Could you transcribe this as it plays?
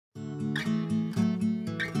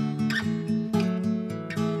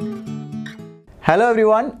Hello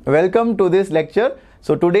everyone, welcome to this lecture.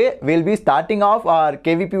 So today we'll be starting off our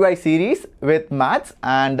KVPY series with maths,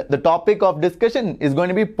 and the topic of discussion is going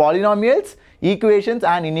to be polynomials, equations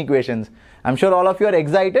and inequations. I'm sure all of you are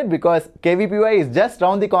excited because KVPY is just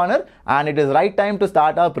round the corner and it is right time to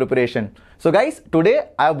start our preparation. So guys, today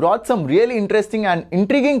I have brought some really interesting and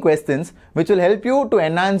intriguing questions which will help you to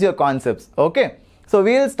enhance your concepts. Okay, so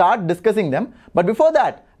we'll start discussing them. But before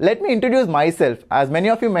that, let me introduce myself, as many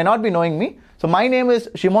of you may not be knowing me. So my name is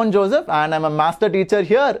Shimon Joseph and I'm a master teacher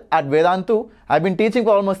here at Vedantu. I've been teaching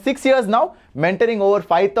for almost 6 years now, mentoring over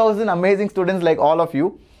 5,000 amazing students like all of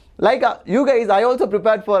you. Like you guys, I also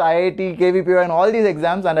prepared for IIT, KVPY and all these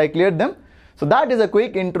exams and I cleared them. So that is a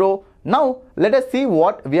quick intro. Now let us see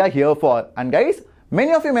what we are here for. And guys,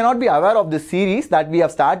 many of you may not be aware of this series that we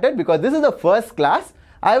have started because this is the first class.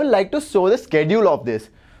 I would like to show the schedule of this.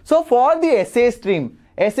 So for the SA stream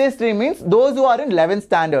means those who are in 11th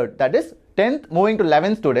standard, that is 10th moving to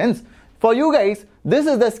 11th students. For you guys, this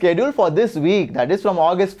is the schedule for this week, that is from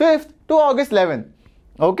August 5th to August 11th.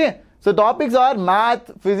 Okay, so topics are math,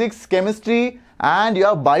 physics, chemistry and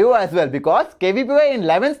your bio as well, because KVPY in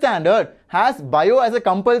 11th standard has bio as a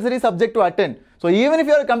compulsory subject to attend. So even if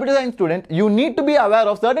you are a computer science student, you need to be aware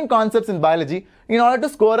of certain concepts in biology in order to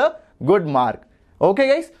score a good mark. Okay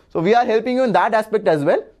guys, so we are helping you in that aspect as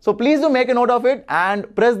well. So please do make a note of it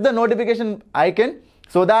and press the notification icon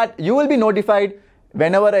so that you will be notified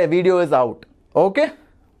whenever a video is out. Okay,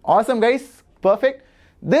 awesome guys, perfect.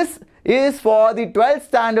 This is for the 12th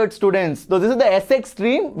standard students. So this is the SX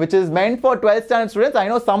stream which is meant for 12th standard students. I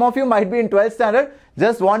know some of you might be in 12th standard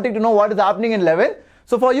just wanting to know what is happening in 11th.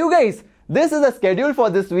 So for you guys, this is the schedule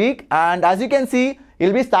for this week, and as you can see,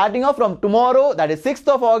 you'll be starting off from tomorrow, that is 6th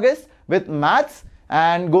of August, with maths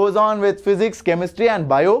and goes on with physics, chemistry and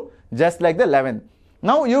bio, just like the 11th.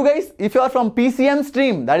 Now you guys, if you are from PCM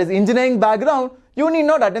stream, that is engineering background, you need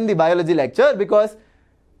not attend the biology lecture because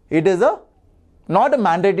it is not a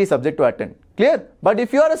mandatory subject to attend. Clear? But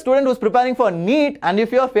if you are a student who is preparing for NEET and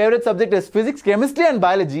if your favorite subject is physics, chemistry and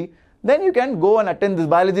biology, then you can go and attend this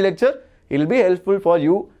biology lecture. It will be helpful for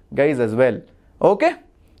you guys as well. Okay?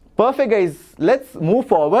 Perfect guys. Let's move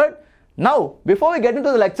forward. Now, before we get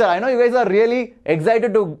into the lecture, I know you guys are really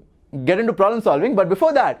excited to get into problem solving, but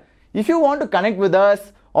before that, if you want to connect with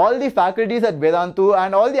us, all the faculties at Vedantu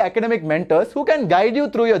and all the academic mentors who can guide you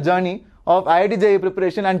through your journey of IIT JEE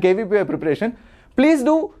preparation and KVPY preparation, please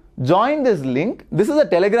do join this link. This is a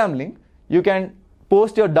Telegram link. You can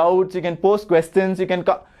post your doubts, you can post questions, you can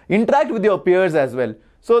interact with your peers as well.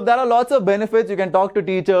 So there are lots of benefits. You can talk to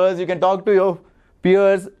teachers, you can talk to your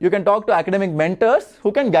peers, you can talk to academic mentors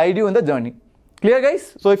who can guide you in the journey. Clear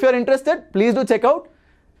guys? So if you are interested, please do check out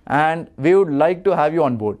and we would like to have you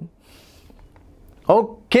on board.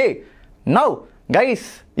 Okay, now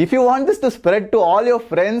guys, if you want this to spread to all your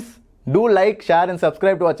friends, do like, share and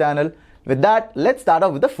subscribe to our channel. With that, let's start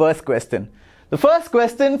off with the first question. The first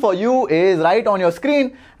question for you is right on your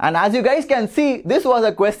screen, and as you guys can see, this was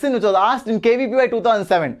a question which was asked in KVPY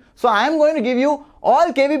 2007. So I am going to give you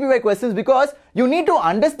all KVPY questions because you need to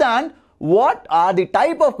understand what are the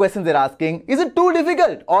type of questions they're asking. Is it too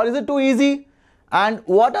difficult or is it too easy? And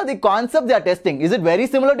what are the concepts they are testing? Is it very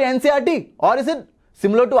similar to NCERT or is it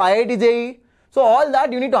similar to IIT JEE? So all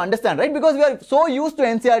that you need to understand, right? Because we are so used to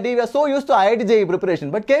NCERT, we are so used to IIT JEE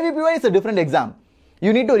preparation, but KVPY is a different exam.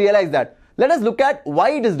 You need to realize that. Let us look at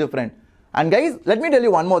why it is different. And guys, let me tell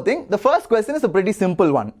you one more thing. The first question is a pretty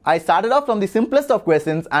simple one. I started off from the simplest of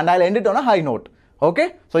questions and I'll end it on a high note.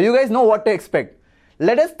 Okay? So you guys know what to expect.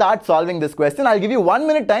 Let us start solving this question. I'll give you 1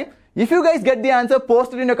 minute time. If you guys get the answer,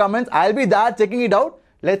 post it in your comments. I'll be there checking it out.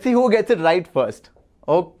 Let's see who gets it right first.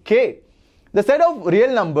 Okay. The set of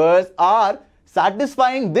real numbers are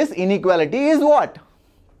satisfying this inequality is what?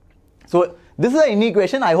 So this is an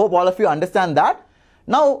inequation. I hope all of you understand that.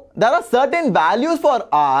 Now there are certain values for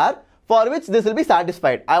r for which this will be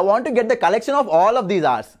satisfied. I want to get the collection of all of these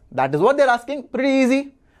r's. That is what they're asking. Pretty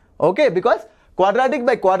easy. Okay, because quadratic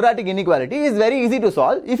by quadratic inequality is very easy to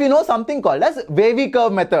solve if you know something called as wavy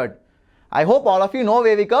curve method. I hope all of you know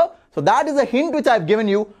wavy curve. So that is a hint which I've given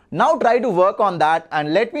you. Now try to work on that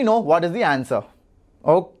and let me know what is the answer.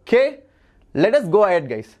 Okay, let us go ahead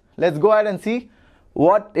guys. Let's go ahead and see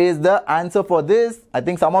what is the answer for this. I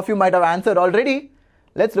think some of you might have answered already.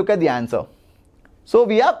 Let's look at the answer. So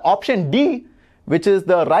we have option D, which is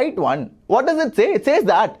the right one. What does it say? It says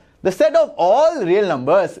that the set of all real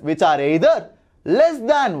numbers which are either less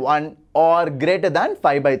than 1 or greater than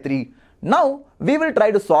 5 by 3. Now we will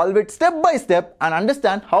try to solve it step by step and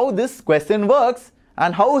understand how this question works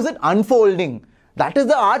and how is it unfolding. That is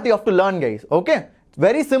the art you have to learn guys. Okay,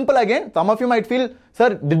 Very simple again. Some of you might feel,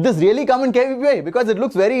 sir, did this really come in KVPY? Because it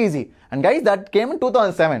looks very easy. And guys, that came in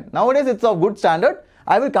 2007. Nowadays, it's of good standard.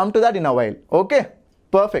 I will come to that in a while. Okay,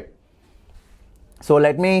 perfect. So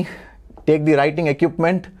let me take the writing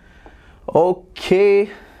equipment. Okay,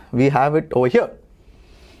 we have it over here.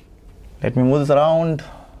 Let me move this around.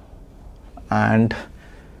 And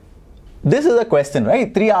this is a question,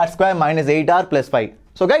 right? 3r square minus 8r plus 5.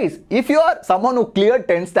 So guys, if you are someone who cleared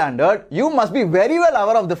 10th standard, you must be very well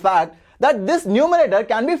aware of the fact that this numerator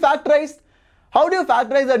can be factorized. How do you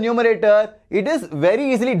factorize the numerator? It is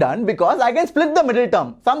very easily done because I can split the middle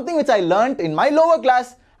term, something which I learnt in my lower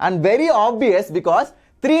class, and very obvious because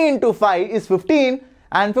 3 into 5 is 15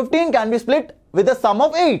 and 15 can be split with a sum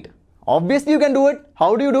of 8. Obviously you can do it.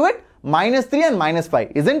 How do you do it? Minus 3 and minus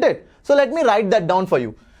 5, isn't it? So let me write that down for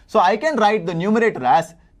you. So I can write the numerator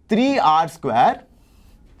as 3r square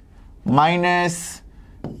minus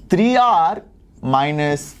 3r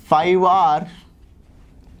minus 5r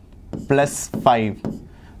plus 5.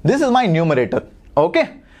 This is my numerator.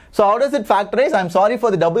 Okay. So how does it factorize? I'm sorry for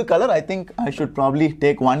the double color. I think I should probably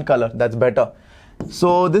take one color. That's better.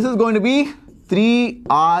 So this is going to be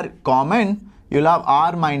 3r common. You'll have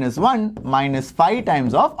r minus 1 minus 5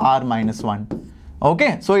 times of r minus 1.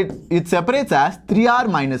 Okay. So it separates as 3r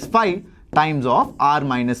minus 5 times of r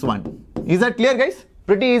minus 1. Is that clear, guys?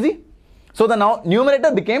 Pretty easy. So the now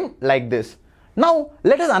numerator became like this. Now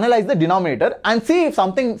let us analyze the denominator and see if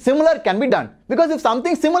something similar can be done. Because if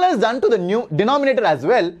something similar is done to the new denominator as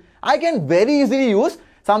well, I can very easily use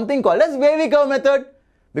something called as wavy curve method.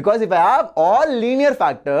 Because if I have all linear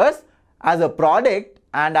factors as a product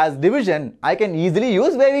and as division, I can easily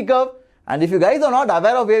use wavy curve. And if you guys are not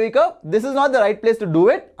aware of wavy curve, this is not the right place to do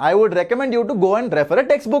it. I would recommend you to go and refer a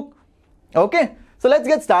textbook. Okay, so let's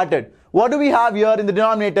get started. What do we have here in the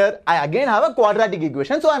denominator? I again have a quadratic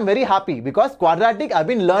equation. So I'm very happy because quadratic I've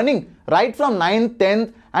been learning right from 9th,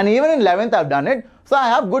 10th and even in 11th I've done it. So I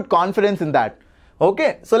have good confidence in that.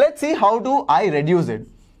 Okay, so let's see how do I reduce it.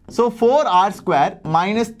 So 4r square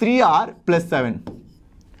minus 3r plus 7.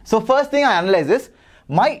 So first thing I analyze is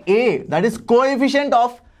my a, that is coefficient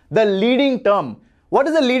of the leading term. What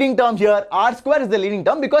is the leading term here? R square is the leading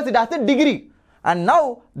term because it has a degree. And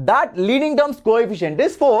now that leading term's coefficient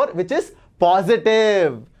is 4, which is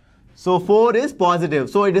positive. So 4 is positive.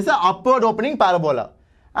 So it is an upward opening parabola.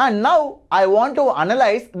 And now I want to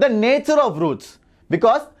analyze the nature of roots.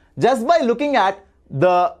 Because just by looking at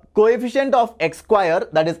the coefficient of x square,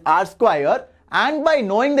 that is r square, and by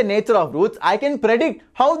knowing the nature of roots, I can predict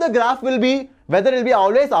how the graph will be, whether it will be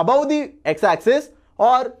always above the x-axis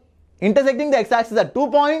or intersecting the x-axis at 2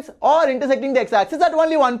 points or intersecting the x-axis at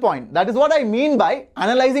only 1 point. That is what I mean by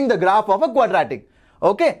analyzing the graph of a quadratic.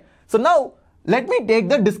 Okay. So now let me take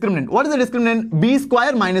the discriminant. What is the discriminant? B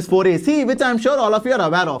square minus 4ac, which I am sure all of you are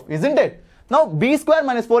aware of, isn't it? Now b square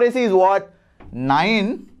minus 4ac is what?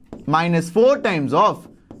 9 minus 4 times of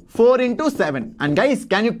 4 into 7. And guys,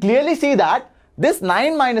 can you clearly see that this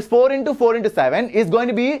 9 minus 4 into 7 is going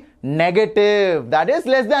to be negative. That is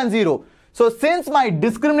less than 0. So since my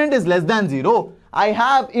discriminant is less than 0, I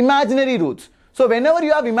have imaginary roots. So whenever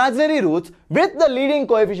you have imaginary roots with the leading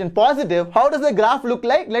coefficient positive, how does the graph look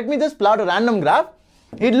like? Let me just plot a random graph.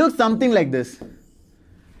 It looks something like this.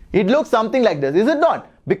 It looks something like this, is it not?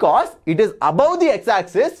 Because it is above the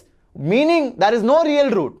x-axis, meaning there is no real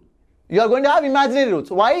root. You are going to have imaginary roots.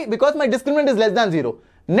 Why? Because my discriminant is less than 0.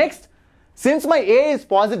 Next, since my a is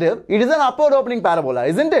positive, it is an upward opening parabola,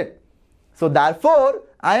 isn't it? So therefore,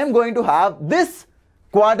 I am going to have this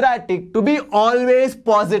quadratic to be always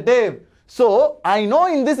positive. So I know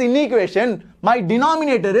in this inequation, my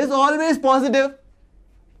denominator is always positive.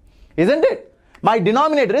 Isn't it? My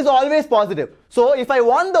denominator is always positive. So if I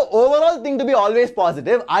want the overall thing to be always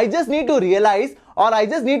positive, I just need to realize or I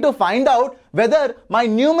just need to find out whether my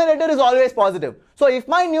numerator is always positive. So if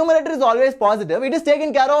my numerator is always positive, it is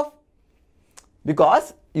taken care of.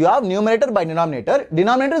 Because you have numerator by denominator.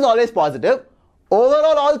 Denominator is always positive.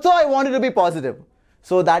 Overall also I want it to be positive.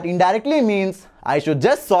 So that indirectly means I should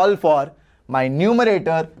just solve for my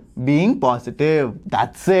numerator being positive.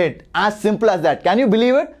 That's it. As simple as that. Can you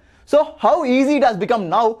believe it? So how easy it has become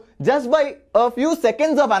now just by a few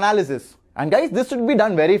seconds of analysis. And guys, this should be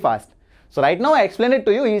done very fast. So right now I explained it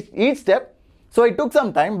to you each step. So it took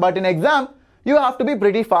some time, but in exam you have to be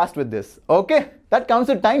pretty fast with this. Okay? That comes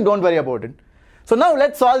with time, don't worry about it. So now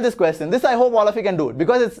let's solve this question. This I hope all of you can do it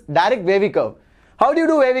because it's direct wavy curve. How do you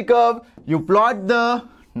do wavy curve? You plot the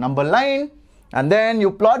number line and then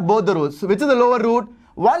you plot both the roots. Which is the lower root?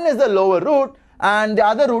 One is the lower root and the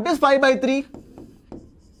other root is 5 by 3.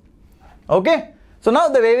 Okay. So now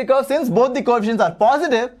the wavy curve, since both the coefficients are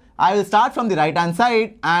positive, I will start from the right hand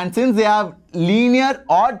side, and since they have linear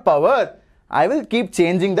odd power, I will keep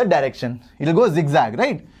changing the direction. It will go zigzag,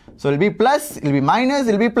 right? So it will be plus, it will be minus,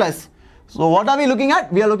 it will be plus. So what are we looking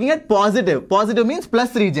at? We are looking at positive. Positive means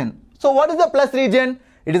plus region. So what is the plus region?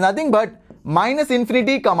 It is nothing but minus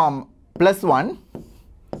infinity comma plus 1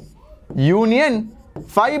 union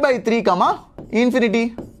 5 by 3 comma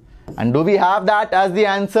infinity. And do we have that as the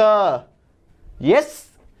answer? Yes.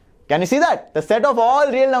 Can you see that? The set of all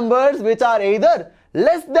real numbers which are either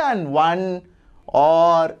less than 1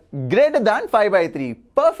 or greater than 5 by 3.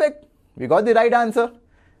 Perfect. We got the right answer.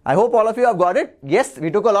 I hope all of you have got it. Yes, we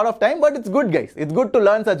took a lot of time, but it's good, guys. It's good to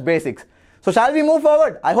learn such basics. So shall we move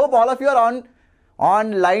forward? I hope all of you are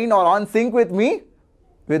on line or on sync with me.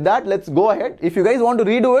 With that, let's go ahead. If you guys want to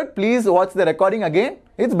redo it, please watch the recording again.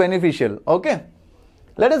 It's beneficial. Okay.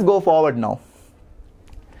 Let us go forward now.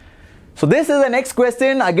 So this is the next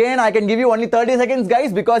question. Again, I can give you only 30 seconds,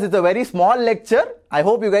 guys, because it's a very small lecture. I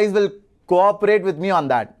hope you guys will cooperate with me on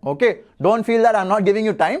that. Okay. Don't feel that I'm not giving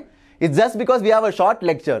you time. It's just because we have a short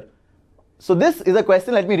lecture. So this is a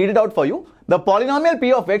question. Let me read it out for you. The polynomial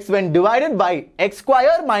p of x when divided by x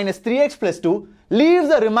square minus 3x plus 2 leaves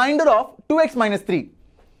a remainder of 2x minus 3.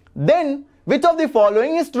 Then which of the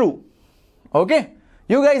following is true? Okay.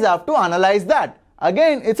 You guys have to analyze that.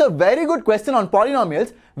 Again, it's a very good question on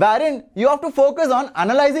polynomials, wherein you have to focus on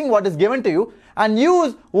analyzing what is given to you and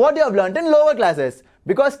use what you have learnt in lower classes.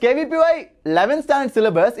 Because KVPY 11th standard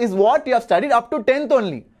syllabus is what you have studied up to 10th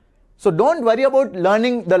only. So don't worry about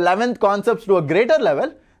learning the 11th concepts to a greater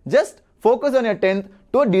level. Just focus on your 10th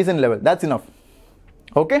to a decent level. That's enough.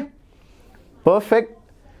 Okay? Perfect.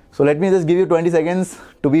 So let me just give you 20 seconds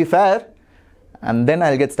to be fair, and then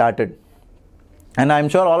I'll get started. And I'm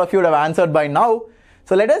sure all of you would have answered by now.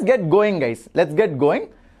 So let us get going, guys. Let's get going.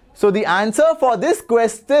 So the answer for this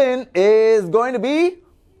question is going to be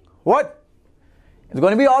what? It's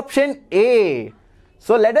going to be option A.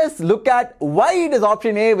 So let us look at why it is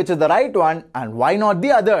option A, which is the right one, and why not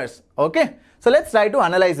the others. Okay. So let's try to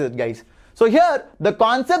analyze it, guys. So here, the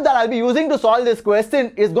concept that I'll be using to solve this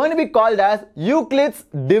question is going to be called as Euclid's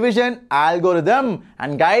division algorithm.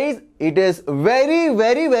 And guys, it is very,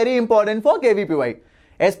 very, very important for KVPY.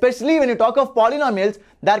 Especially when you talk of polynomials,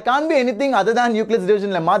 there can't be anything other than Euclid's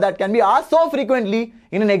division lemma that can be asked so frequently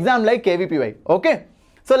in an exam like KVPY. Okay.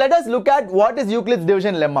 So let us look at what is Euclid's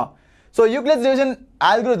division lemma. So Euclid's division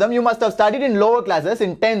algorithm you must have studied in lower classes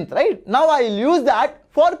in 10th, right? Now I'll use that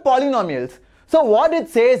for polynomials. So what it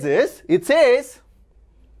says is, it says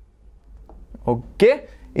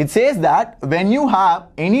that when you have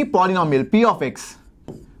any polynomial p of x,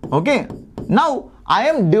 okay, now I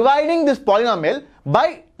am dividing this polynomial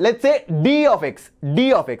by, let's say, d of x,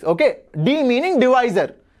 okay, d meaning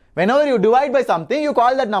divisor. Whenever you divide by something, you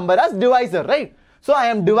call that number as divisor, right? So I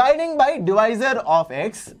am dividing by divisor of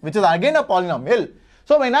x, which is again a polynomial.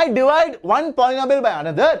 So when I divide one polynomial by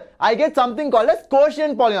another, I get something called as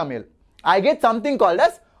quotient polynomial.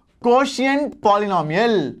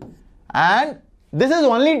 And this is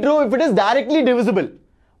only true if it is directly divisible.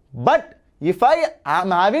 But if I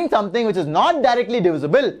am having something which is not directly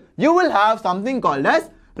divisible, you will have something called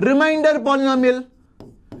as remainder polynomial.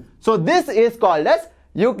 So this is called as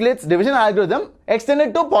Euclid's division algorithm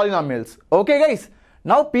extended to polynomials. Okay, guys.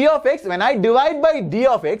 Now p of x, when I divide by d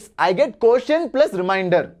of x, I get quotient plus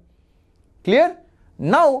remainder. Clear?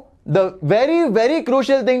 Now the very, very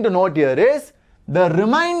crucial thing to note here is the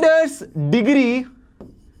reminder's degree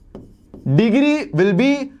will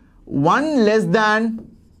be 1 less than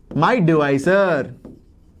my divisor.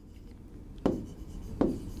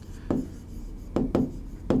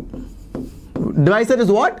 Divisor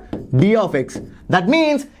is what? D of x. That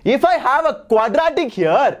means if I have a quadratic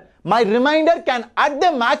here, my remainder can at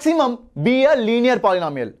the maximum be a linear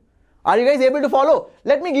polynomial. Are you guys able to follow?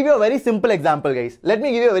 Let me give you a very simple example, guys.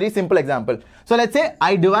 So let's say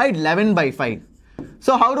I divide 11 by 5.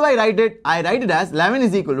 So how do I write it? I write it as 11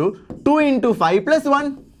 is equal to 2 into 5 plus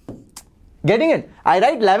 1. Getting it? I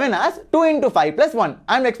write 11 as 2 into 5 plus 1.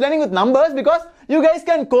 I'm explaining with numbers because you guys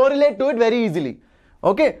can correlate to it very easily.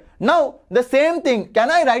 Okay. Now the same thing.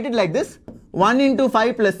 Can I write it like this? 1 into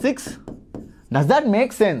 5 plus 6. Does that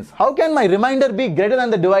make sense? How can my remainder be greater than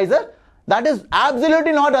the divisor? That is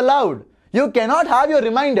absolutely not allowed. You cannot have your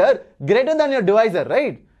remainder greater than your divisor,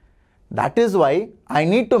 right? That is why I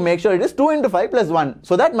need to make sure it is 2 into 5 plus 1.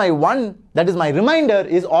 So that my 1, that is my remainder,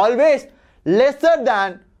 is always lesser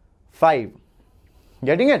than 5.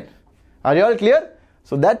 Getting it? Are you all clear?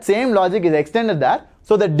 So that same logic is extended there.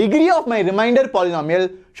 So the degree of my remainder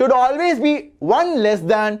polynomial should always be 1 less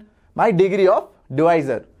than my degree of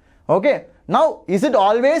divisor. Okay. Now, is it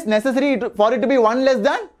always necessary for it to be 1 less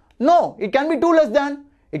than? No, it can be 2 less than,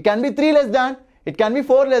 it can be 3 less than, it can be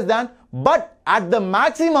 4 less than, but at the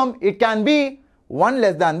maximum it can be 1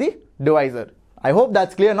 less than the divisor. I hope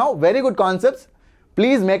that's clear now. Very good concepts.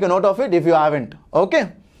 Please make a note of it if you haven't.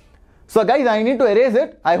 Okay. So guys, I need to erase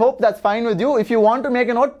it. I hope that's fine with you. If you want to make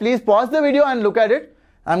a note, please pause the video and look at it.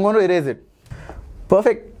 I'm going to erase it.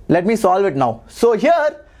 Perfect. Let me solve it now. So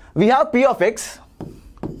here we have P of X,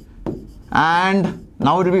 and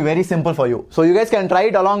now it will be very simple for you. So you guys can try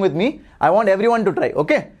it along with me. I want everyone to try,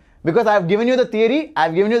 okay? Because I have given you the theory, I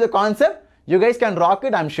have given you the concept. You guys can rock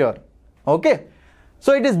it, I'm sure. Okay?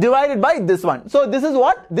 So it is divided by this one. So this is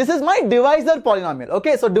what? This is my divisor polynomial.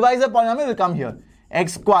 Okay? So divisor polynomial will come here.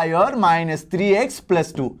 X square minus 3x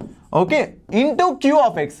plus 2. Okay? Into Q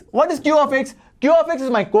of X. What is Q of X? Q of X is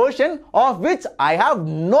my quotient, of which I have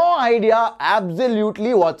no idea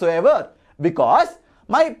absolutely whatsoever, because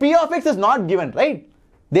my P of X is not given, right?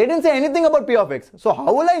 They didn't say anything about P of X. So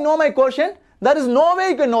how will I know my quotient? There is no way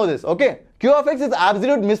you can know this. Okay? Q of X is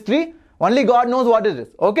absolute mystery. Only God knows what it is.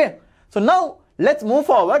 Okay? So now let's move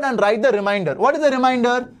forward and write the remainder. What is the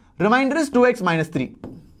remainder? Remainder is 2x minus 3.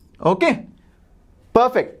 Okay?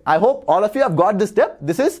 Perfect. I hope all of you have got this step.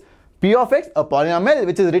 This is P of X, a polynomial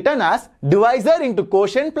which is written as divisor into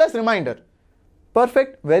quotient plus remainder.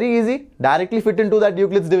 Perfect. Very easy. Directly fit into that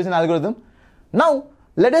Euclid's division algorithm. Now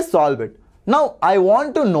let us solve it. Now I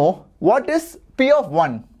want to know what is P of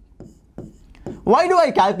 1. Why do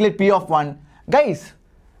I calculate P of 1? Guys,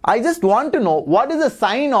 I just want to know what is the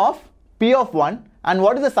sign of P of 1 and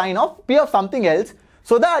what is the sign of P of something else,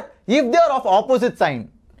 so that if they are of opposite sign.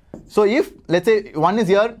 So if let's say 1 is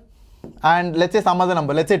here and let's say some other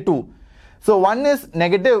number, let's say 2. So 1 is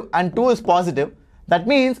negative and 2 is positive. That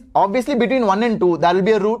means obviously between 1 and 2 there will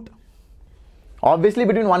be a root. Obviously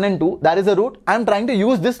between 1 and 2 there is a root. I am trying to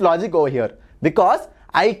use this logic over here because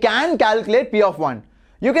I can calculate P of 1.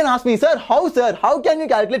 You can ask me, sir, how can you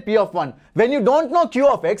calculate P of 1? When you don't know Q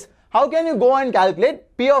of X, how can you go and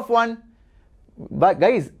calculate P of 1? But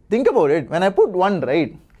guys, think about it. When I put 1,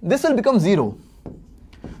 right, this will become 0.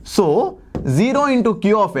 So 0 into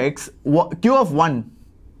Q of X, Q of 1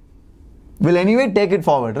 will anyway take it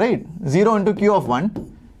forward, right? 0 into Q of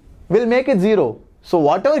 1 will make it 0. So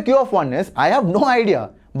whatever Q of 1 is, I have no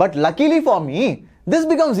idea. But luckily for me, this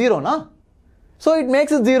becomes 0, na? So it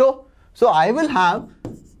makes it 0. So I will have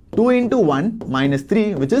 2 into 1 minus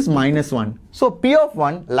 3, which is minus 1. So P of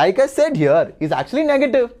 1, like I said here, is actually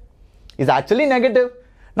negative.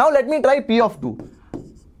 Now let me try P of 2.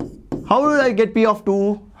 How did I get P of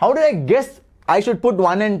 2? How did I guess I should put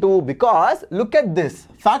 1 and 2? Because look at this.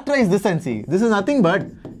 Factorize this and see. This is nothing but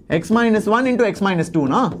x minus 1 into x minus 2,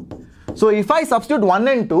 na? So if I substitute 1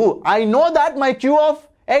 and 2, I know that my Q of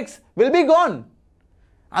X will be gone.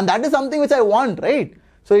 And that is something which I want, right?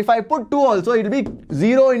 So if I put 2 also, it will be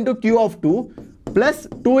 0 into Q of 2 plus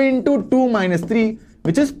 2 into 2 minus 3,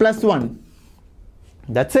 which is plus 1.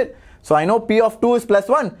 That's it. So I know P of 2 is plus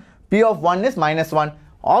 1, P of 1 is minus 1.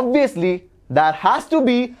 Obviously, there has to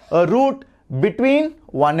be a root between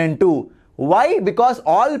 1 and 2. Why? Because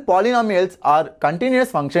all polynomials are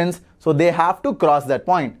continuous functions, so they have to cross that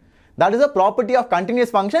point. That is a property of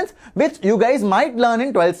continuous functions, which you guys might learn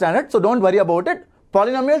in 12th standard, so don't worry about it.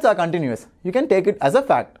 Polynomials are continuous. You can take it as a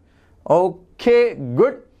fact. Okay,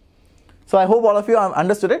 good. So I hope all of you have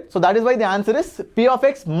understood it. So that is why the answer is P of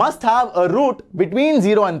X must have a root between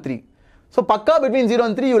 0 and 3. So pakka between 0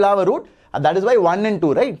 and 3 you will have a root. And that is why 1 and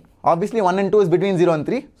 2, right? Obviously 1 and 2 is between 0 and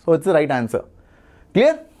 3. So it's the right answer.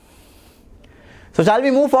 Clear? So shall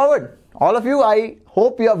we move forward? All of you, I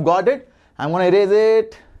hope you have got it. I'm going to erase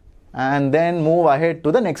it and then move ahead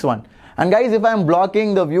to the next one. And guys, if I am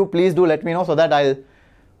blocking the view, please do let me know so that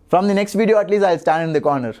from the next video at least I'll stand in the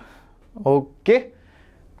corner. Okay,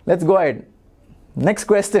 let's go ahead. Next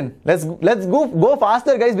question. Let's go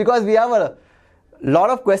faster, guys, because we have a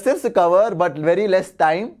lot of questions to cover but very less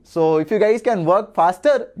time. So if you guys can work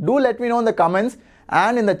faster, do let me know in the comments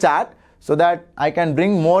and in the chat so that I can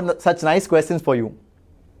bring more such nice questions for you.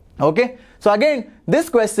 Okay, so again, this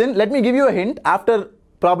question, let me give you a hint after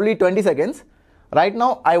probably 20 seconds. Right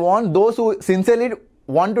now, I want those who sincerely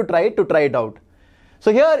want to try it out.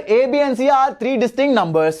 So here, A, B and C are 3 distinct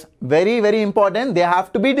numbers. Very, very important. They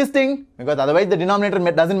have to be distinct because otherwise the denominator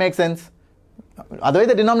doesn't make sense. Otherwise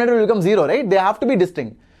the denominator will become 0, right? They have to be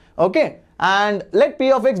distinct. Okay. And let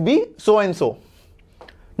P of X be so and so.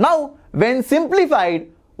 Now, when simplified,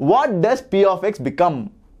 what does P of X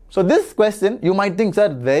become? So this question, you might think, sir,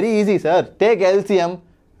 very easy, sir. Take LCM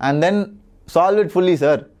and then solve it fully,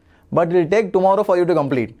 sir. But it will take tomorrow for you to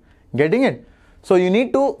complete. Getting it? So you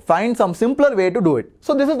need to find some simpler way to do it.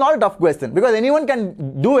 So this is not a tough question because anyone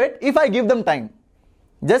can do it if I give them time.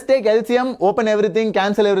 Just take LCM, open everything,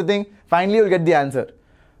 cancel everything, finally you'll get the answer.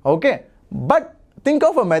 Okay, but think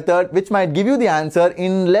of a method which might give you the answer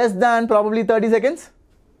in less than probably 30 seconds.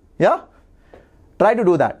 Yeah, try to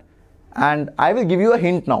do that. And I will give you a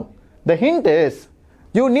hint now. The hint is,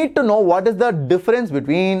 you need to know what is the difference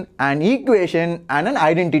between an equation and an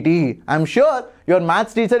identity. I'm sure your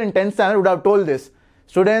maths teacher in 10th standard would have told this.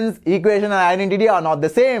 Students, equation and identity are not the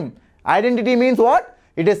same. Identity means what?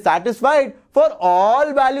 It is satisfied for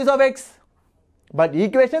all values of x. But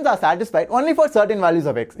equations are satisfied only for certain values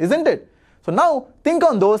of x, isn't it? So now think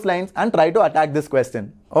on those lines and try to attack this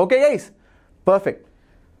question. Okay guys? Perfect.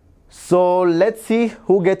 So let's see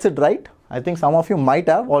who gets it right. I think some of you might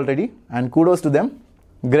have already, and kudos to them.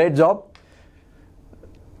 Great job.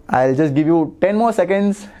 I'll just give you 10 more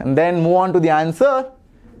seconds and then move on to the answer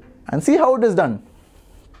and see how it is done.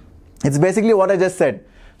 It's basically what I just said.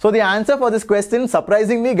 So the answer for this question,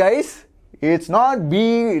 surprisingly guys, it's not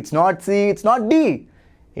B, it's not C, it's not D.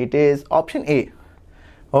 It is option A.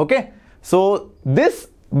 Okay. So this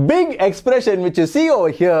big expression which you see over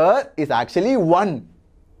here is actually 1.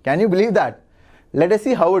 Can you believe that? Let us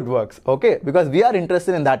see how it works. Okay. Because we are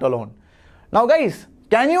interested in that alone. Now guys,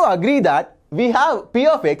 can you agree that we have P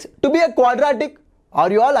of x to be a quadratic?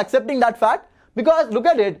 Are you all accepting that fact? Because look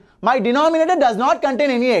at it. My denominator does not contain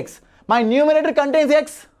any x. My numerator contains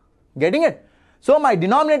x. Getting it? So my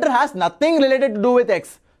denominator has nothing related to do with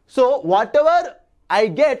x. So whatever I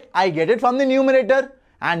get it from the numerator.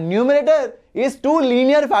 And numerator is 2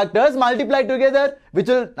 linear factors multiplied together, which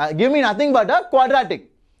will give me nothing but a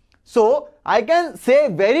quadratic. So I can say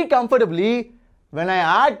very comfortably, when I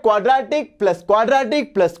add quadratic plus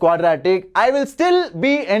quadratic plus quadratic, I will still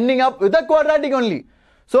be ending up with a quadratic only.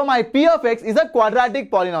 So my P of x is a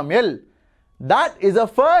quadratic polynomial. That is the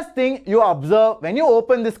first thing you observe when you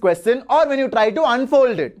open this question or when you try to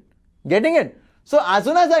unfold it. Getting it? So as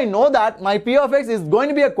soon as I know that my P of x is going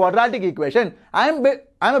to be a quadratic equation, I'm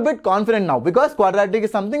a bit confident now, because quadratic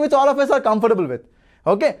is something which all of us are comfortable with.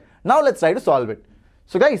 Okay, now let's try to solve it.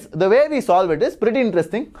 So guys, the way we solve it is pretty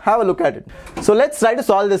interesting. Have a look at it. So let's try to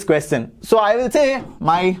solve this question. So I will say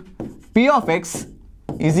my P of x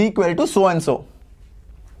is equal to so and so.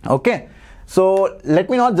 Okay, so let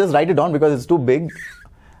me not just write it down because it's too big.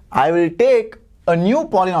 I will take a new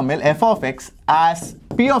polynomial f of x as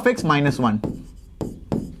P of x minus 1.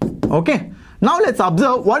 Okay, now let's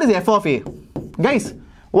observe what is f of a. Guys,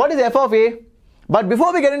 what is f of a? But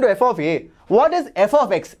before we get into f of a, what is f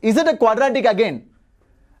of x? Is it a quadratic again?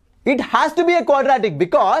 It has to be a quadratic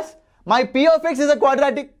because my P of x is a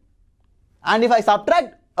quadratic. And if I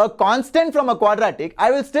subtract a constant from a quadratic,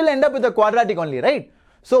 I will still end up with a quadratic only, right?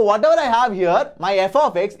 So whatever I have here, my f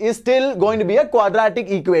of x is still going to be a quadratic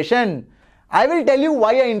equation. I will tell you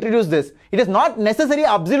why I introduced this. It is not necessary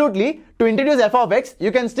absolutely to introduce f of x.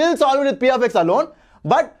 You can still solve it with P of x alone.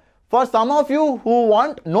 But for some of you who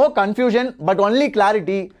want no confusion but only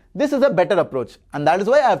clarity, this is a better approach. And that is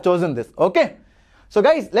why I have chosen this. Okay. So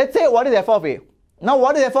guys, let's say what is f of a. Now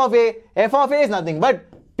what is f of a? F of a is nothing but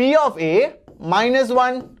P of a minus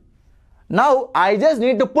 1. Now I just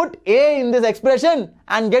need to put a in this expression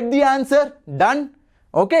and get the answer. Done.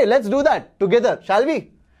 Okay, let's do that together, shall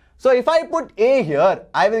we? So if I put a here,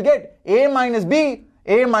 I will get a minus b,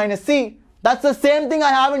 a minus c. That's the same thing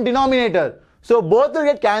I have in denominator. So both will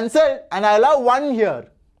get cancelled and I'll have 1 here.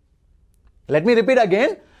 Let me repeat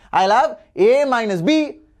again. I'll have a minus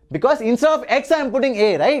b, because instead of x I am putting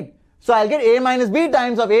a, right? So I'll get a minus b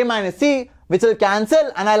times of a minus c, which will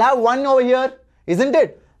cancel, and I'll have 1 over here, isn't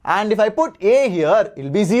it? And if I put a here, it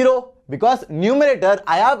will be 0, because numerator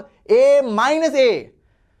I have a minus a.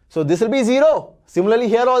 So this will be 0. Similarly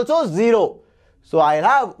here also 0. So I'll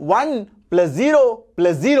have 1 plus 0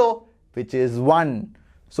 plus 0, which is 1.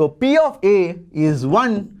 So P of a is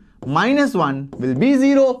 1 minus 1 will be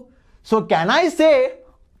 0. So can I say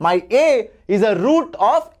my a is a root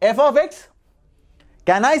of f of x?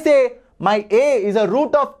 Can I say my a is a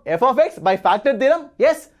root of f of x by factor theorem?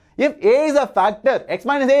 Yes. If a is a factor, x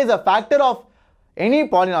minus a is a factor of any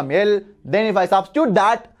polynomial, then if I substitute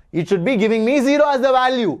that, it should be giving me 0 as the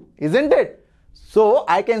value, isn't it? So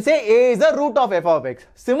I can say a is a root of f of x.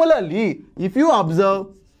 Similarly, if you observe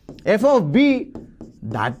f of b,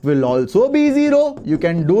 that will also be 0. You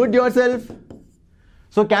can do it yourself.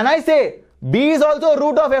 So can I say b is also a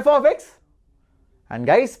root of f of x? And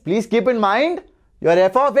guys, please keep in mind, your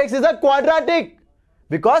f of x is a quadratic.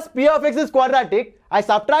 Because P of x is quadratic, I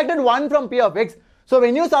subtracted 1 from P of x. So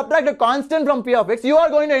when you subtract a constant from P of x, you are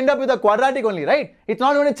going to end up with a quadratic only, right? It's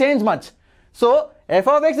not going to change much. So f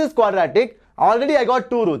of x is quadratic. Already I got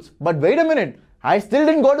 2 roots. But wait a minute, I still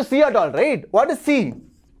didn't go to c at all, right? What is c?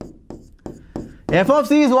 f of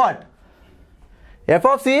c is what? F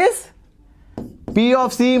of c is p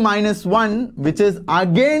of c minus 1, which is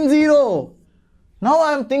again 0. Now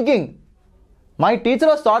I am thinking, my teacher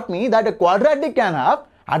has taught me that a quadratic can have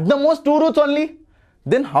at the most 2 roots only.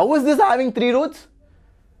 Then how is this having 3 roots?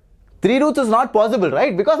 3 roots is not possible,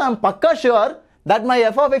 right? Because I am pakka sure that my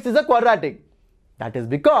f of x is a quadratic. That is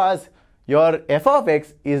because your f of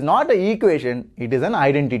x is not an equation, it is an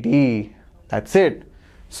identity. That's it.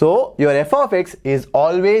 So your f of x is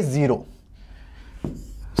always 0.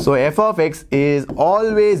 So f of x is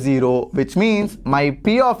always 0, which means my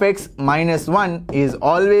p of x minus 1 is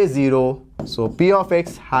always 0. So p of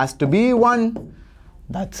x has to be 1.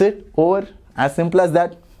 That's it. Over. As simple as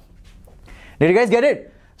that. Did you guys get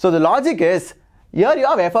it? So the logic is, here you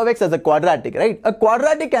have f of x as a quadratic, right? A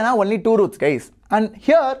quadratic can have only 2 roots, guys. And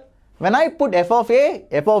here, when I put f of a,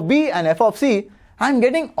 f of b and f of c, I am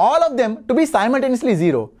getting all of them to be simultaneously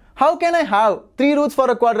 0. How can I have 3 roots for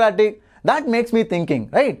a quadratic? That makes me thinking,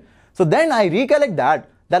 right? So then I recollect that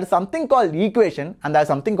there is something called equation and there is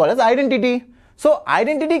something called as identity. So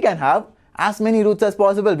identity can have as many roots as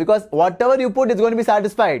possible because whatever you put is going to be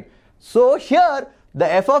satisfied. So here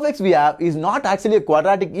the f of x we have is not actually a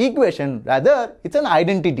quadratic equation, rather it's an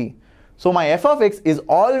identity. So my f of x is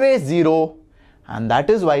always 0, and that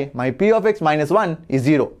is why my p of x minus 1 is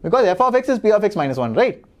 0, because f of x is p of x minus 1,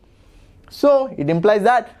 right? So it implies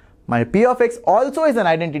that my p of x also is an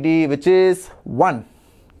identity, which is 1.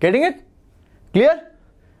 Getting it? Clear?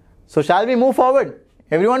 So shall we move forward?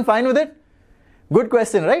 Everyone fine with it? Good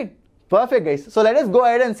question, right? Perfect, guys. So let us go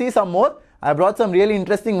ahead and see some more. I brought some really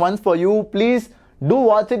interesting ones for you. Please do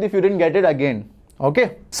watch it if you didn't get it again.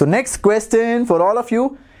 Okay. So next question for all of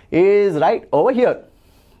you is right over here.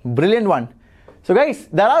 Brilliant one. So guys,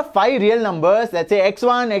 there are 5 real numbers. Let's say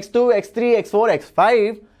x1, x2, x3, x4,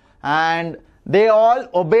 x5, and they all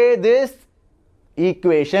obey this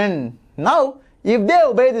equation. Now, if they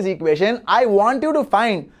obey this equation, I want you to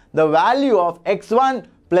find the value of x1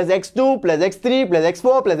 plus x2 plus x3 plus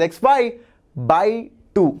x4 plus x5 by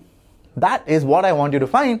 2. That is what I want you to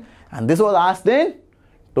find, and this was asked in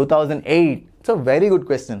 2008. It's a very good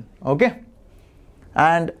question, okay?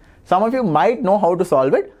 And some of you might know how to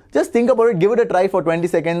solve it. Just think about it, give it a try for 20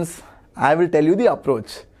 seconds. I will tell you the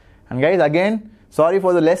approach. And guys, again, sorry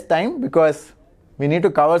for the less time because we need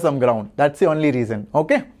to cover some ground. That's the only reason,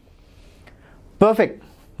 okay? Perfect.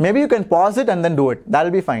 Maybe you can pause it and then do it.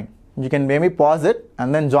 That'll be fine. You can maybe pause it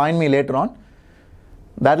and then join me later on.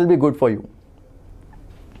 That'll be good for you.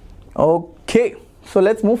 Okay, so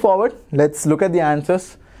let's move forward. Let's look at the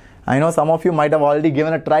answers. I know some of you might have already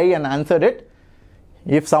given a try and answered it.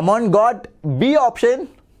 If someone got B option,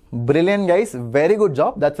 brilliant guys, very good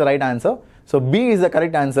job. That's the right answer. So B is the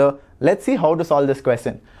correct answer. Let's see how to solve this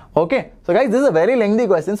question. Okay, so guys, this is a very lengthy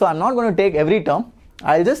question, so I'm not going to take every term.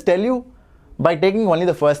 I'll just tell you by taking only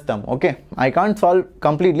the first term. Okay, I can't solve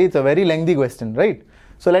completely. It's a very lengthy question, right?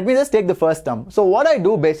 So let me just take the first term. So what I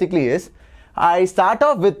do basically is I start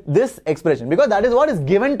off with this expression because that is what is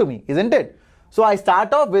given to me, isn't it? So I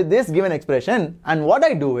start off with this given expression, and what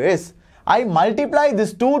I do is I multiply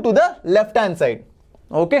this 2 to the left hand side.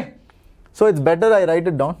 Okay, so it's better I write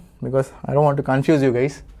it down because I don't want to confuse you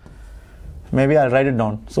guys. Maybe I'll write it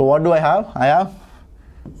down. So what do I have? I have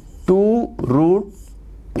 2 root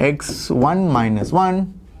x1 minus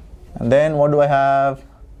 1, and then what do I have?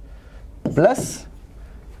 Plus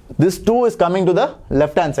this 2 is coming to the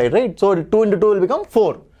left hand side, right? So 2 into 2 will become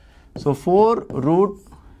 4. So 4 root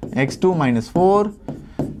x2 minus 4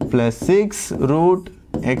 plus 6 root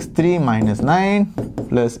x3 minus 9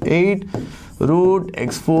 plus 8 root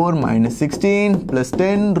x4 minus 16 plus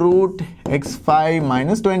 10 root x5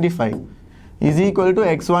 minus 25 is equal to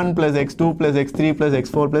x1 plus x2 plus x3 plus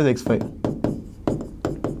x4 plus x5.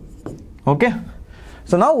 Okay,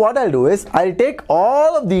 so now what I'll do is I'll take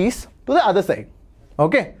all of these to the other side.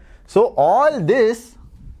 Okay, so all this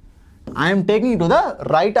I am taking to the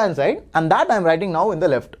right hand side, and that I am writing now in the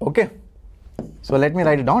left. Okay, so let me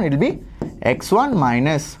write it down. It will be x1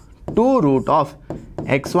 minus 2 root of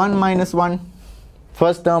x1 minus 1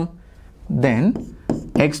 first term, then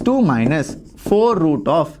x2 minus 4 root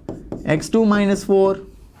of x2 minus 4.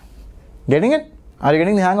 Getting it? Are you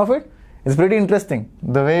getting the hang of it? It's pretty interesting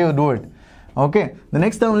the way you do it. Okay, the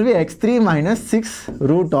next term will be x3 minus 6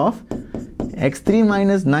 root of x3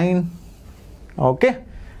 minus 9. Okay,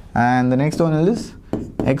 and the next one is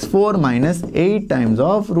x4 minus 8 times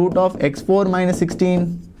of root of x4 minus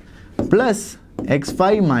 16 plus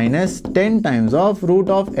x5 minus 10 times of root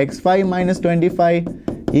of x5 minus 25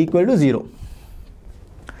 equal to 0.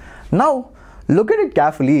 Now look at it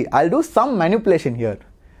carefully. I'll do some manipulation here.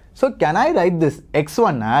 So can I write this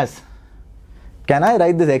x1 as can I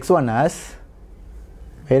write this x1 as,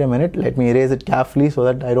 wait a minute, let me erase it carefully so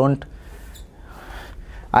that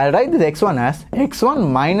I'll write this x1 as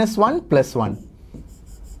x1 minus 1 plus 1.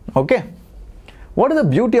 Okay. What is the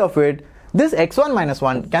beauty of it? This x1 minus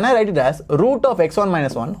 1, can I write it as root of x1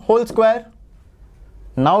 minus 1 whole square?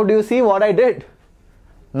 Now do you see what I did?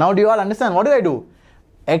 Now do you all understand? What did I do?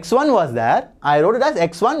 x1 was there, I wrote it as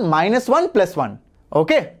x1 minus 1 plus 1.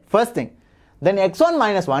 Okay, first thing. Then x1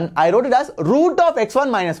 minus 1, I wrote it as root of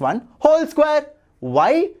x1 minus 1 whole square.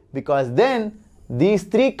 Why? Because then these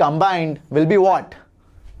three combined will be what?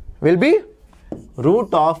 Will be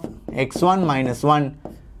root of x1 minus 1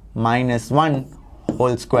 minus 1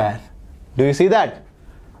 whole square. Do you see that?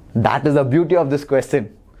 That is the beauty of this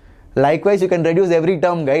question. Likewise, you can reduce every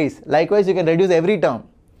term, guys. Likewise, you can reduce every term.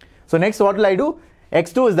 So next, what will I do?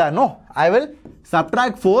 x2 is there. No, I will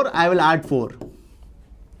subtract 4. I will add 4.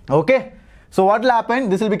 Okay. So what will happen?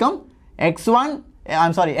 This will become x2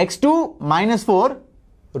 minus 4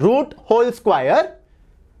 root whole square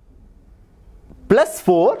plus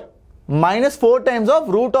 4 minus 4 times of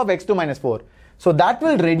root of x2 minus 4. So that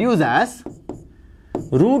will reduce as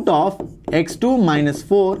root of x2 minus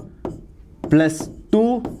 4 plus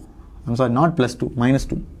 2, not plus 2, minus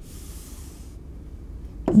 2.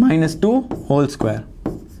 Minus 2 whole square.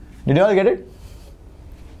 Did you all get it?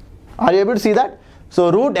 Are you able to see that?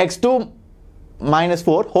 So root x2 minus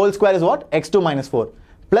 4 whole square is what? X2 minus 4.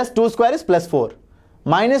 Plus 2 square is plus 4.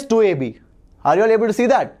 Minus 2ab. Are you all able to see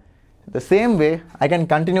that? The same way, I can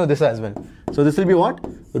continue this as well. So this will be what?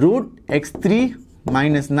 Root x3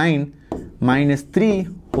 minus 9 minus 3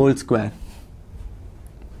 whole square.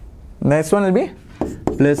 Next one will be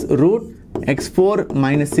plus root x4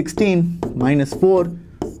 minus 16 minus 4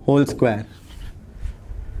 whole square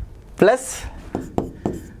plus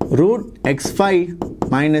root x5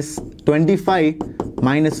 minus 25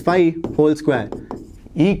 minus 5 whole square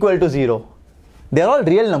equal to 0. They are all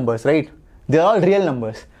real numbers, right? They are all real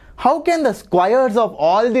numbers. How can the squares of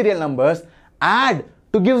all the real numbers add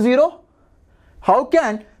to give 0? How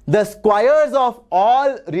can the squares of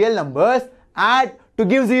all real numbers add to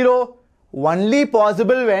give 0? Only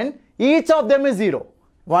possible when each of them is 0.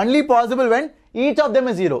 Only possible when each of them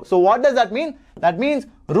is 0. So what does that mean? That means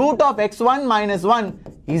root of x1 minus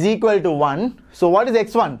 1 is equal to 1. So what is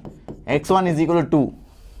x1? x1 is equal to 2.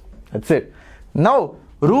 That's it. Now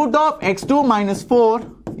root of x2 minus 4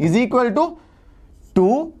 is equal to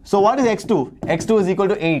 2. So what is x2? x2 is equal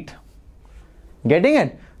to 8. Getting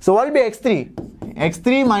it? So what will be x3?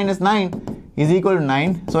 x3 minus 9 is equal to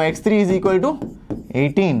 9. So x3 is equal to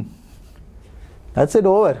 18. That's it,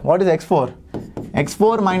 over. What is x4?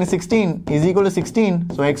 x4 minus 16 is equal to 16.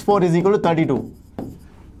 So x4 is equal to 32.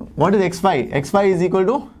 What is x5? x5 is equal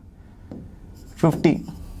to 50.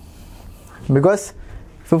 Because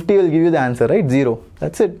 50 will give you the answer, right? 0.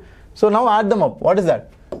 That's it. So now add them up. What is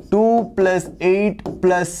that? 2 plus 8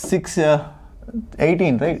 plus 6,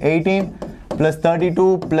 18, right? 18 plus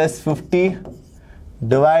 32 plus 50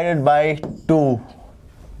 divided by 2.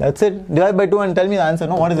 That's it. Divide by 2 and tell me the answer.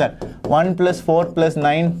 No, what is that? 1 plus 4 plus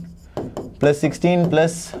 9 plus 16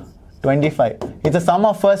 plus 25. It's a sum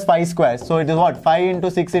of first 5 squares. So it is what? 5 into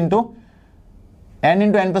 6 into n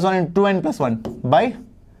into n plus 1 into 2n plus 1 by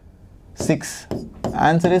 6.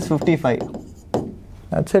 Answer is 55.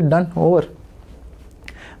 That's it, done, over.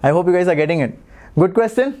 I hope you guys are getting it. Good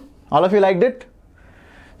question. All of you liked it?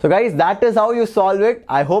 So guys, that is how you solve it.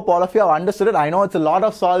 I hope all of you have understood it. I know it's a lot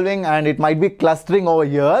of solving and it might be clustering over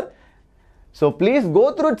here. So please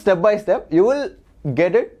go through it step by step. You will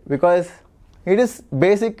get it because it is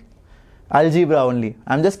basic algebra only.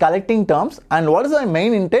 I'm just collecting terms. And what is my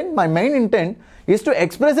main intent? My main intent is to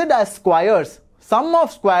express it as squares. Sum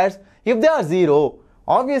of squares if they are 0.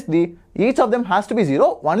 Obviously, each of them has to be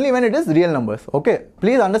 0 only when it is real numbers. Okay.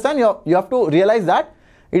 Please understand, you have to realize that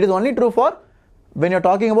it is only true for when you're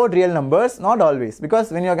talking about real numbers, not always.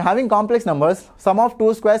 Because when you're having complex numbers, sum of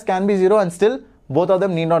two squares can be 0 and still both of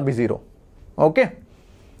them need not be 0. Okay.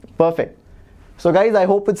 Perfect. So guys, I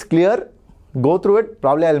hope it's clear. Go through it.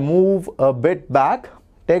 Probably I'll move a bit back.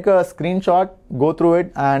 Take a screenshot, go through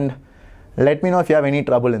it and let me know if you have any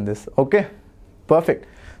trouble in this. Okay. Perfect.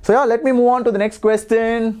 So yeah, let me move on to the next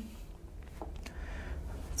question.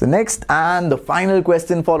 So next and the final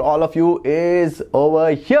question for all of you is over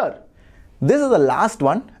here. This is the last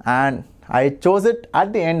one and I chose it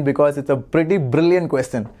at the end because it's a pretty brilliant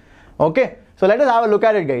question. Okay, so let us have a look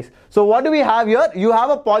at it, guys. So what do we have here? You have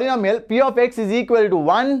a polynomial p of x is equal to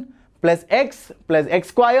 1 plus x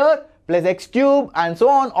square plus x cube and so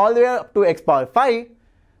on all the way up to x power 5.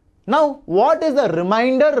 Now what is the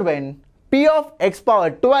remainder when p of x power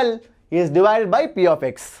 12 is divided by p of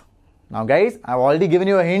x? Now guys, I've already given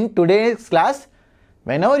you a hint today's class.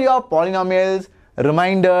 Whenever you have polynomials,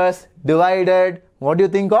 reminders, divided, what do you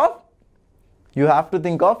think of? You have to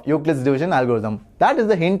think of Euclid's division algorithm. That is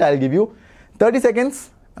the hint I'll give you. 30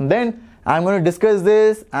 seconds, and then I'm going to discuss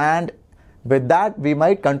this, and with that we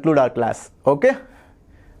might conclude our class. Okay?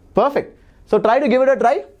 Perfect. So try to give it a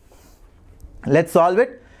try. Let's solve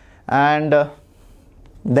it, and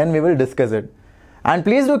then we will discuss it. And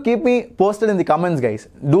please do keep me posted in the comments, guys.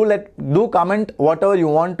 Do comment whatever you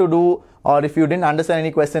want to do, or if you didn't understand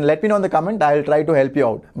any question, let me know in the comment. I will try to help you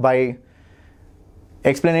out by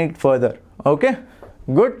explaining it further. Okay,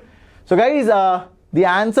 good. So guys, the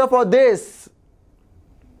answer for this,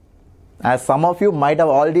 as some of you might have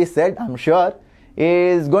already said, I'm sure,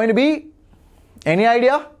 is going to be, any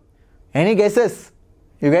idea? Any guesses?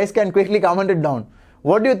 You guys can quickly comment it down.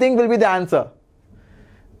 What do you think will be the answer?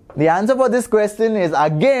 The answer for this question is,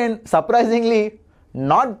 again, surprisingly,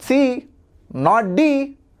 not C, not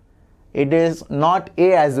D. It is not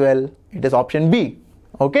A as well. It is option B.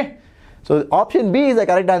 Okay. So option B is the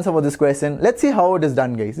correct answer for this question. Let's see how it is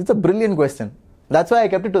done, guys. It's a brilliant question. That's why I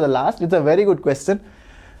kept it to the last. It's a very good question.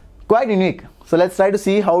 Quite unique. So let's try to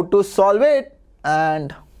see how to solve it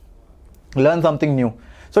and learn something new.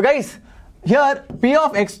 So guys, here P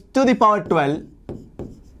of x to the power 12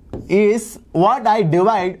 is what I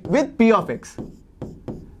divide with P of x.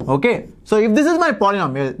 Okay. So if this is my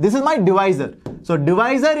polynomial, this is my divisor. So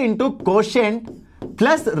divisor into quotient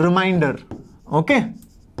plus remainder. Okay.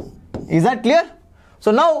 Is that clear?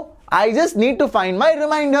 So now I just need to find my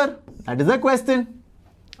remainder. That is the question.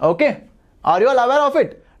 Okay. Are you all aware of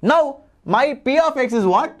it? Now my P of x is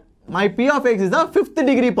what? My P of x is a 5th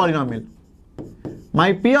degree polynomial.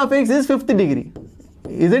 My P of x is 5th degree.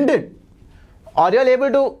 Isn't it? Are you all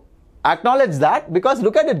able to acknowledge that? Because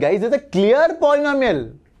look at it, guys. It's a clear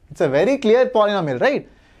polynomial. It's a very clear polynomial, right?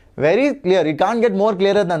 Very clear. You can't get more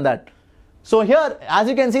clearer than that. So here, as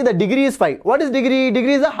you can see, the degree is 5. What is degree?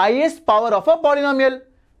 Degree is the highest power of a polynomial.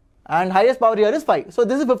 And highest power here is 5. So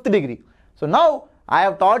this is 5th degree. So now, I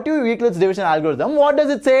have taught you Euclid's division algorithm. What does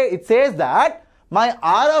it say? It says that my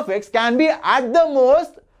R of x can be at the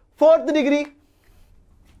most 4th degree.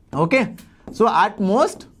 Okay. So at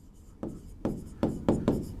most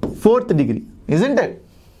 4th degree. Isn't it?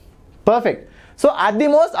 Perfect. So at the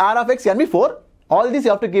most, R of x can be 4. All these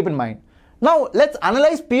you have to keep in mind. Now, let's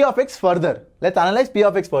analyze P of x further. Let's analyze P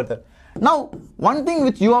of x further. Now, one thing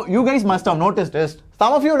which you guys must have noticed is,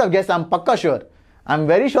 some of you would have guessed, I'm pakka sure. I'm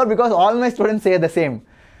very sure because all my students say the same.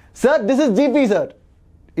 Sir, this is GP, sir.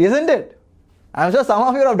 Isn't it? I'm sure some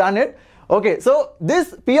of you have done it. Okay, so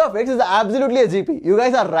this P of x is absolutely a GP. You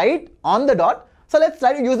guys are right on the dot. So let's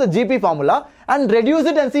try to use the GP formula and reduce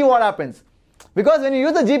it and see what happens. Because when you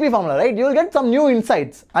use the GP formula, right, you will get some new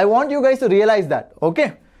insights. I want you guys to realize that.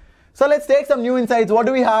 Okay. So let's take some new insights. What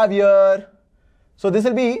do we have here? So this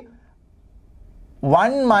will be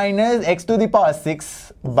 1 minus x to the power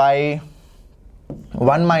 6 by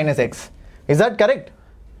 1 minus x. Is that correct?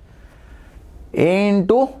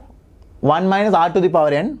 Into 1 minus r to the power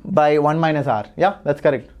n by 1 minus r. Yeah, that's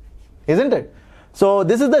correct. Isn't it? So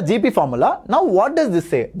this is the GP formula. Now what does this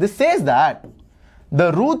say? This says that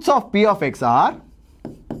the roots of P of x are,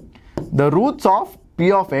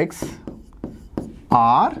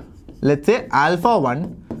 let's say alpha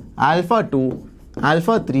 1, alpha 2,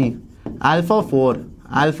 alpha 3, alpha 4,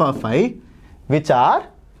 alpha 5, which are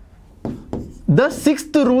the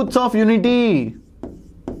 6th roots of unity.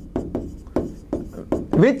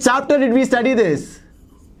 Which chapter did we study this?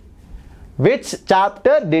 Which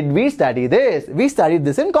chapter did we study this? We studied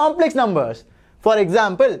this in complex numbers. For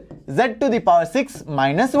example, z to the power 6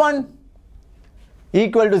 minus 1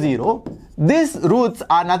 equal to 0. These roots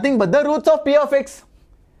are nothing but the roots of P of x.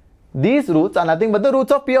 These roots are nothing but the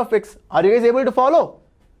roots of P of x. Are you guys able to follow?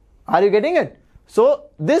 Are you getting it? So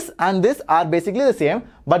this and this are basically the same,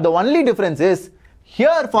 but the only difference is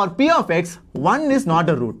here for P of x, 1 is not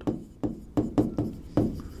a root.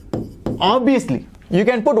 Obviously, you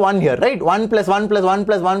can put 1 here, right? 1 plus 1 plus 1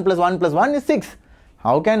 plus 1 plus 1 plus 1 is 6.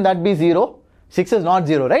 How can that be 0? 6 is not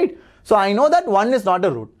 0, right? So I know that 1 is not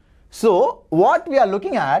a root. So what we are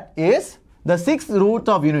looking at is the 6th root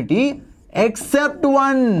of unity except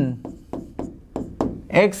 1.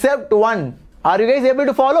 Except 1. Are you guys able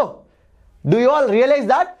to follow? Do you all realize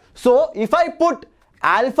that? So if I put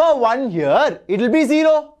alpha 1 here, it will be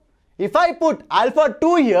 0. If I put alpha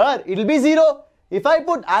 2 here, it will be 0. If I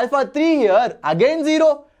put alpha 3 here, again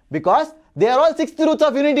 0. Because they are all 6th roots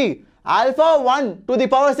of unity. Alpha 1 to the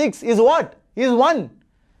power 6 is what? Is 1.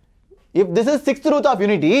 If this is 6th root of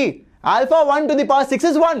unity, alpha 1 to the power 6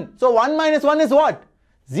 is 1. So 1 minus 1 is what?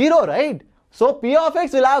 0, right? So P of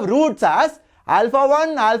x will have roots as alpha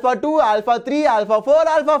 1, alpha 2, alpha 3, alpha 4,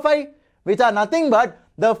 alpha 5, which are nothing but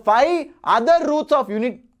the 5 other roots of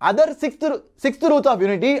unity, other sixth roots of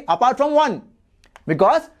unity apart from 1.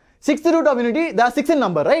 Because sixth root of unity, there are 6 in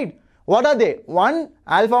number, right? What are they? 1,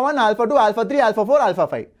 alpha 1, alpha 2, alpha 3, alpha 4, alpha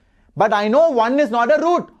 5. But I know 1 is not a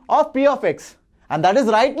root of P of x. And that is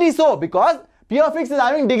rightly so, because P of x is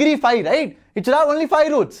having degree 5, right? It should have only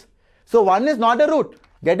 5 roots. So 1 is not a root.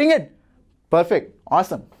 Getting it? Perfect.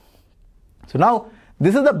 Awesome. So now,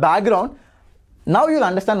 this is the background. Now you'll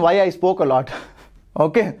understand why I spoke a lot.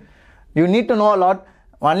 Okay? You need to know a lot.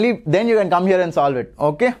 Only then you can come here and solve it.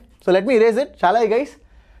 Okay? So let me erase it. Shall I, guys?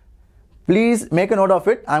 Please make a note of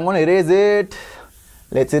it. I'm going to erase it.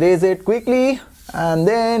 Let's erase it quickly and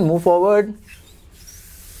then move forward.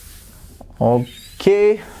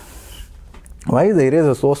 Okay. Why is the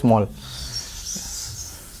eraser so small?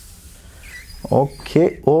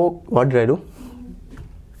 Okay. Oh, what did I do?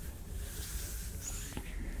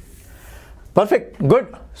 Perfect.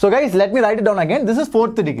 Good. So guys, let me write it down again. This is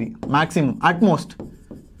 4th degree maximum, at most.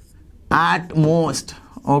 At most.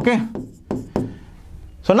 Okay.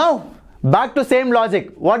 So now, back to same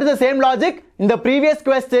logic. What is the same logic? In the previous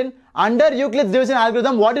question, under Euclid's division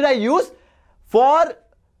algorithm, what did I use? For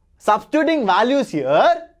substituting values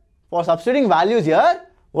here,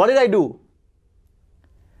 what did I do?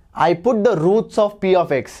 I put the roots of P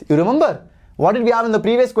of x. You remember? What did we have in the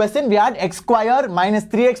previous question? We had x square minus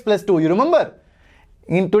 3x plus 2. You remember?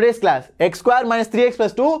 In today's class, x square minus 3x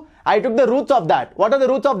plus 2, I took the roots of that. What are the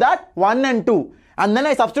roots of that? 1 and 2. And then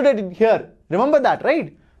I substituted here. Remember that,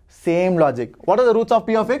 right? Same logic. What are the roots of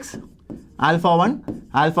P of x? Alpha 1,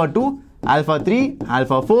 alpha 2, alpha 3,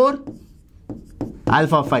 alpha 4,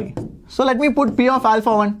 alpha 5. So let me put P of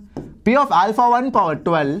alpha 1. P of alpha 1 power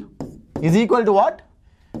 12 is equal to what?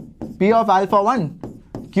 P of alpha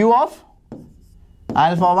 1, Q of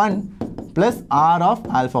alpha 1 plus R of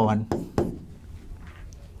alpha 1.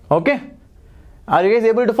 Okay? Are you guys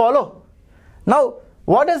able to follow? Now,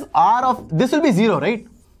 what is R of, this will be 0, right?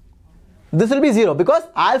 This will be 0 because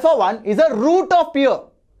alpha 1 is a root of P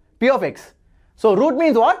of x. So root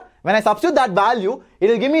means what? When I substitute that value, it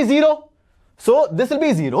will give me 0. So this will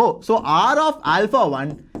be 0. So R of alpha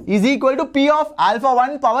 1 is equal to P of alpha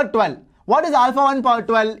 1 power 12. What is alpha 1 power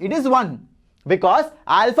 12? It is 1. Because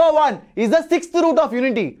alpha 1 is the 6th root of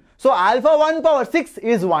unity. So alpha 1 power 6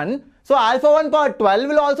 is 1. So alpha 1 power 12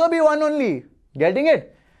 will also be 1 only. Getting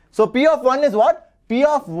it? So P of 1 is what? P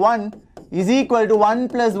of 1 is equal to 1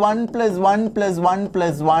 plus 1 plus 1 plus 1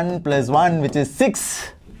 plus 1 plus 1, which is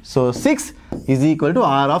 6. So 6 is equal to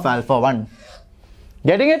R of alpha 1.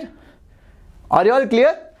 Getting it? Are you all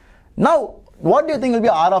clear? Now, what do you think will be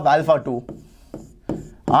R of alpha 2?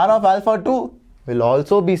 R of alpha 2 will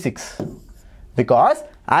also be 6. Because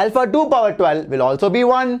alpha 2 power 12 will also be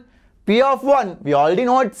 1. P of 1, we already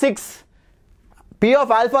know it's 6. P of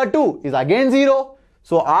alpha 2 is again 0.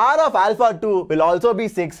 So R of alpha 2 will also be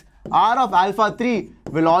 6. R of alpha 3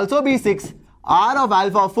 will also be 6. R of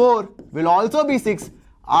alpha 4 will also be 6.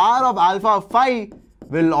 R of alpha 5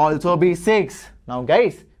 will also be 6. Now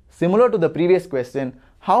guys, similar to the previous question,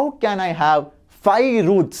 how can I have 5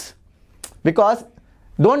 roots? Because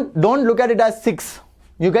don't look at it as 6.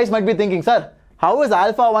 You guys might be thinking, sir, how is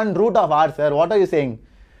alpha 1 root of R, sir? What are you saying?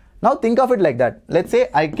 Now think of it like that. Let's say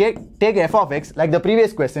I take f of x like the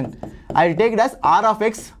previous question. I'll take it as R of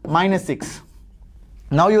x minus 6.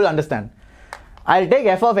 Now you will understand. I'll take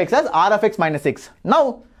f of x as R of x minus 6.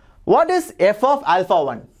 Now, what is f of alpha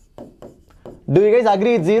 1? Do you guys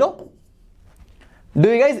agree it's 0?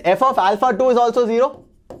 Do you guys f of alpha 2 is also 0?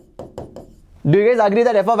 Do you guys agree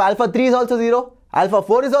that f of alpha 3 is also 0? Alpha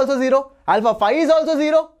 4 is also 0? Alpha 5 is also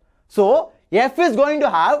 0? So, f is going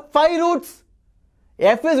to have 5 roots.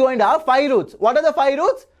 F is going to have 5 roots. What are the 5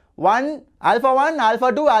 roots? 1, alpha 1,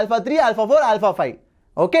 alpha 2, alpha 3, alpha 4, alpha 5.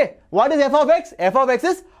 Okay. What is f of x? F of x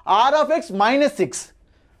is R of x minus 6.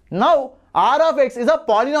 Now, R of x is a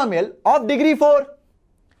polynomial of degree 4.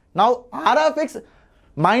 Now, R of x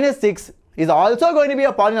minus 6 is also going to be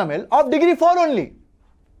a polynomial of degree 4 only.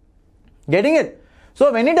 Getting it?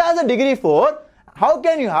 So, when it has a degree 4, how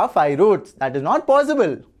can you have 5 roots? That is not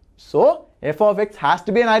possible. So, f of x has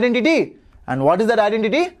to be an identity. And what is that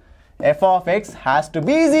identity? F of x has to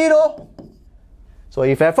be 0. So,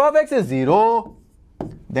 if f of x is 0,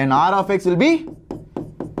 then R of x will be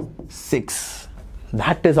 6.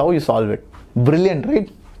 That is how you solve it. Brilliant, right?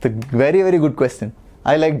 It's a very, very good question.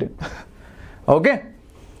 I liked it. Okay.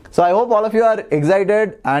 So, I hope all of you are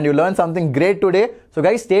excited and you learned something great today. So,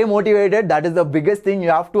 guys, stay motivated. That is the biggest thing you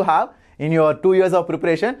have to have in your 2 years of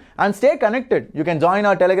preparation. And stay connected. You can join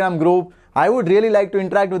our Telegram group. I would really like to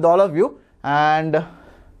interact with all of you. and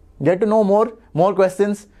get to know more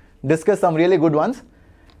questions, discuss some really good ones,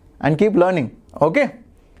 and keep learning. Okay,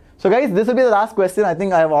 so guys, this will be the last question. I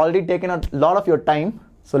think I have already taken a lot of your time,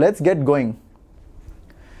 so let's get going.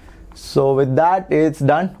 So with that, it's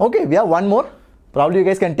done. Okay, we have one more. Probably you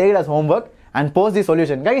guys can take it as homework and post the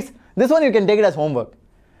solution. Guys, this one you can take it as homework.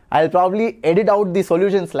 I'll probably edit out the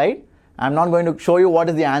solution slide. I'm not going to show you what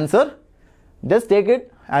is the answer. Just take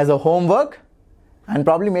it as a homework, and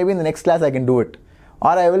probably maybe in the next class I can do it,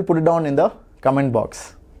 or I will put it down in the comment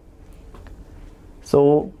box.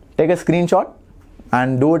 So take a screenshot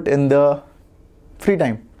and do it in the free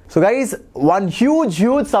time. So guys, one huge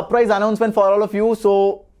surprise announcement for all of you.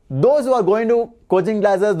 So those who are going to coaching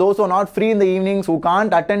classes, those who are not free in the evenings, who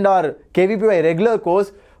can't attend our KVPY regular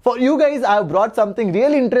course, for you guys I have brought something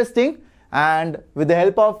really interesting, and with the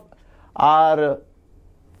help of our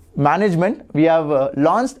management, we have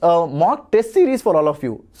launched a mock test series for all of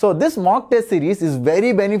you. So this mock test series is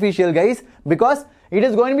very beneficial, guys, because it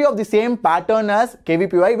is going to be of the same pattern as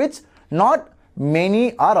KVPY, which not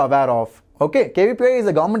many are aware of. Okay, KVPY is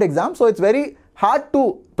a government exam, so it's very hard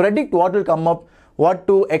to predict what will come up, what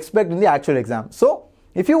to expect in the actual exam. So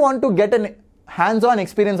if you want to get a hands-on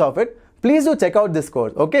experience of it, please do check out this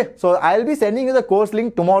course. Okay, so I'll be sending you the course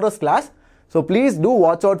link tomorrow's class, so please do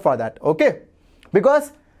watch out for that. Okay,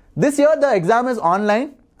 because this year the exam is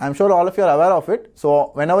online. I'm sure all of you are aware of it.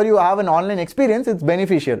 So whenever you have an online experience, it's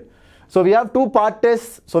beneficial. So we have 2 part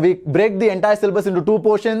tests. So we break the entire syllabus into 2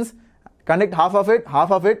 portions, conduct half of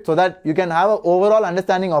it, so that you can have an overall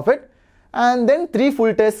understanding of it, and then 3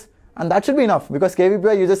 full tests, and that should be enough, because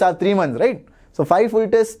KVPY you just have 3 months, right? So 5 full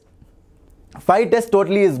tests, 5 tests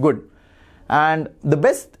totally is good. And the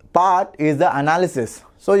best part is the analysis.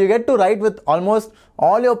 So you get to write with almost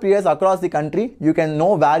all your peers across the country. You can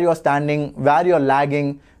know where you are standing, where you are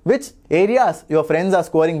lagging, which areas your friends are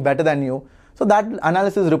scoring better than you. So that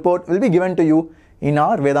analysis report will be given to you in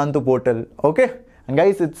our Vedantu portal. Okay, and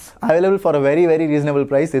guys, it's available for a very reasonable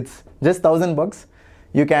price. It's just $1,000.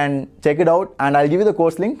 You can check it out, and I'll give you the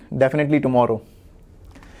course link definitely tomorrow.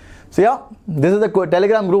 So yeah, this is the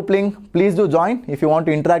Telegram group link. Please do join if you want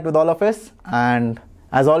to interact with all of us. And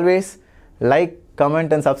as always, like,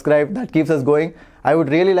 comment and subscribe. That keeps us going. I would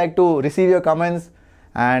really like to receive your comments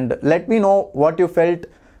and let me know what you felt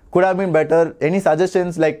could have been better. Any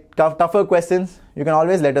suggestions like tougher questions, you can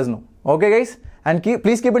always let us know. Okay guys, and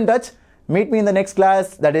please keep in touch. Meet me in the next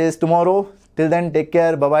class, that is tomorrow. Till then, take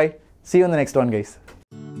care. Bye bye. See you in the next one, guys.